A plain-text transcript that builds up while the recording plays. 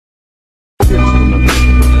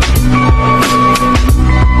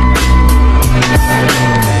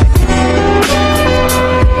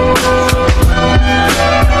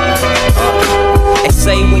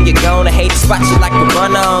you're gonna hate, spot you like a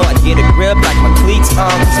run on. I get a grip like my cleats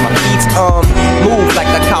on, cause my feet's on. Move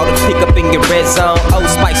like I caught a pick up in your red zone. Oh,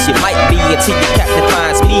 spice you might be until your captain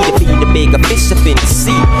finds me to be the bigger fish up in the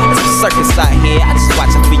sea. It's a circus out here, I just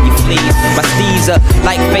watch it for your fleas. My steeds are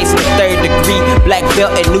like facing the 3rd degree, black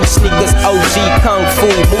belt and new sneakers. OG Kung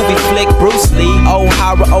Fu, movie flick, Bruce Lee, old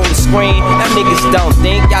horror on the screen. Them niggas don't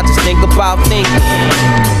think, y'all just think about thinking.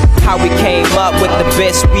 How we came up with the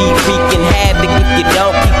best weed we can have it. If you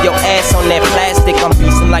don't, keep your ass on that plastic. I'm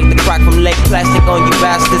beastin' like the crock from Lake Plastic on you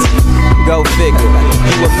bastards. Go figure,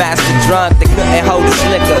 you a master drunk that couldn't hold his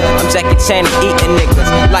liquor. I'm Jackie Chan eating niggas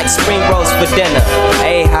like spring rolls for dinner.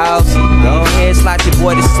 Hey house, go ahead, slide your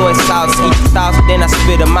boy the soy sauce. Eat your thoughts, then I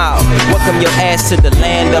spit them out. Welcome your ass to the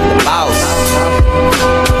land of the mouse.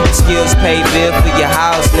 Skills pay bill for your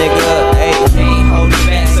house, nigga. Hey, can't hold it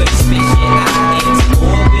back, so you spit shit out into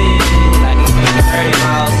orbit. Like it's 30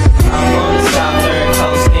 miles, I'm on the south third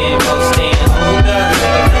coastin', roastin'. Hold up,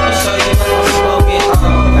 nigga, let me show you what I'm smoking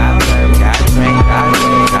on.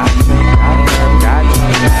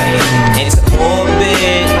 And it's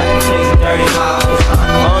orbit, like 30 miles,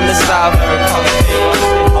 I'm on the south third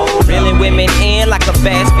coastin'. Reeling women in like a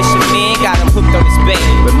bass fisherman, got him hooked on his bait.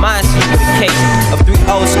 Reminds you of the case of 3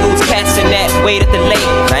 old schools cats in that wait at the lake.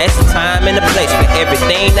 Now it's the time and the place for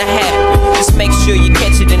everything to happen. Just make sure you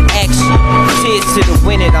catch it in action. Cheers to the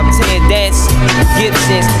winning, I'm Ted dancing.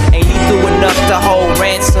 Gibsons ain't lethal enough to hold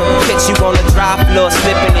ransom. Catch you on the dry floor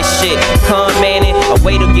slipping and shit. Come manning, a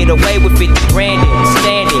way to get away with 50 grand.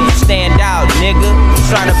 Standing, you stand out, nigga.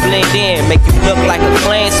 Trying to blend in, make you look like a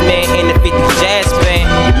Klansman in the 50 jazz band.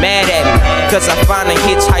 You mad at me, cause I find a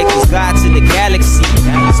hitchhiker's guide to the galaxy.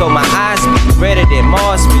 So my eyes be redder than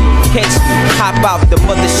Mars be. Catch me, hop out the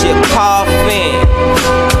mothership coffin.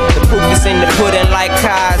 The proof is in the pudding like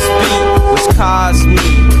Cosby, which caused me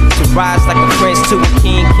to rise like a prince to a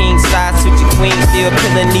king. King size to your queen, still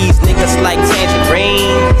killing these niggas like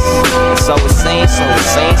tangerines. So it seems, so it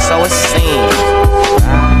seems, so it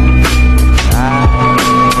seems.